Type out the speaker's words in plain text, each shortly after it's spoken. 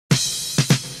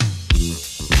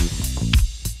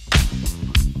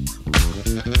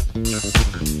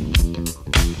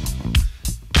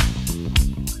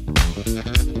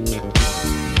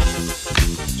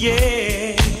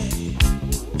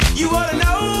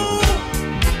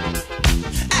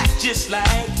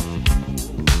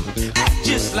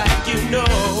just like you know.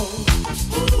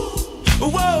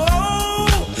 Whoa,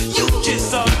 you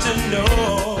just ought to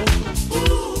know.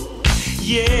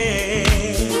 Yeah.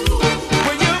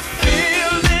 When you're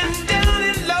feeling down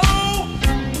and low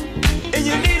and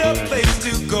you need a place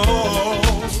to go,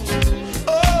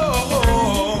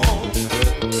 oh,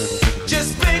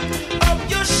 just pick up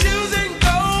your shoes and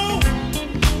go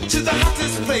to the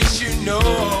hottest place you know.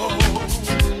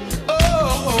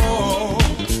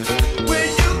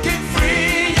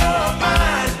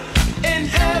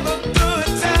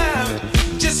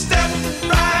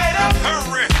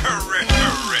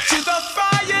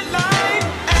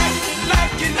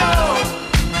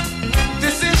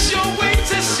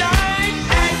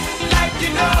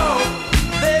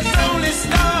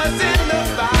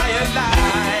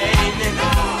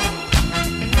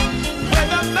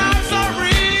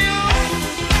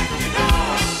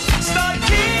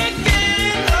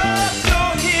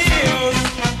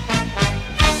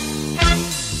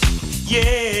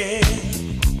 Yeah,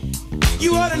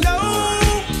 you ought to know.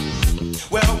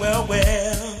 Well.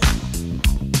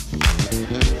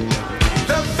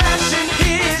 The fashion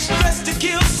is dressed to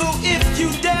kill, so if you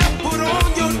dare put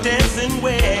on your dancing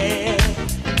wear,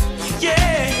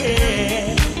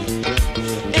 yeah,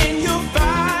 and you'll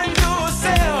find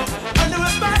yourself under a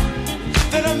spot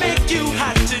that'll make you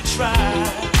hot to try.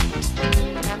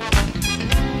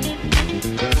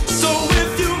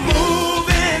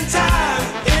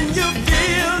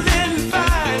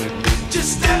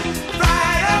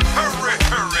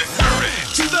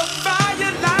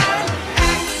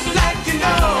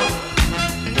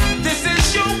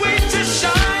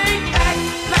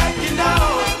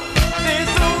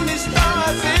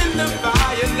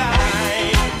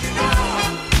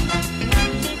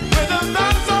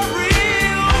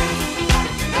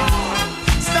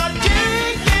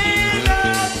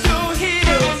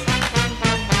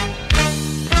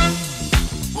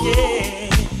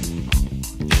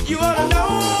 You ought to know.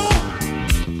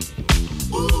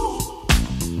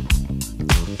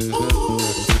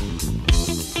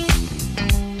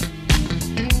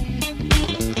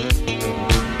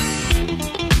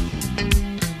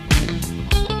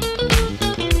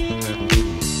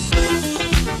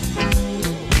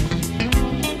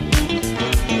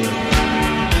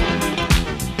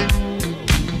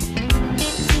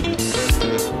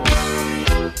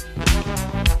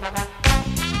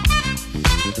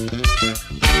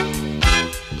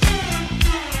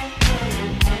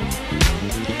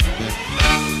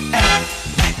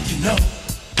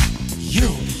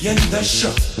 In the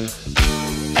show,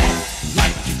 act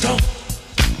like you don't,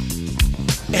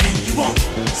 and you won't.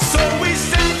 So we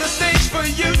set the stage for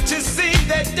you to see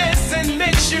that dancing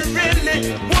makes you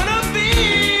really wanna be.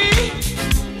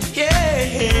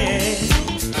 Yeah,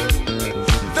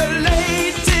 the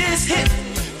latest hit,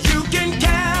 you can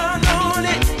count on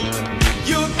it.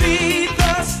 You'll be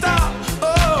the star,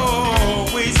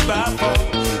 always by far.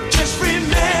 Just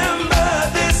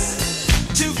remember this,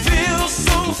 to feel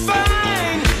so fine.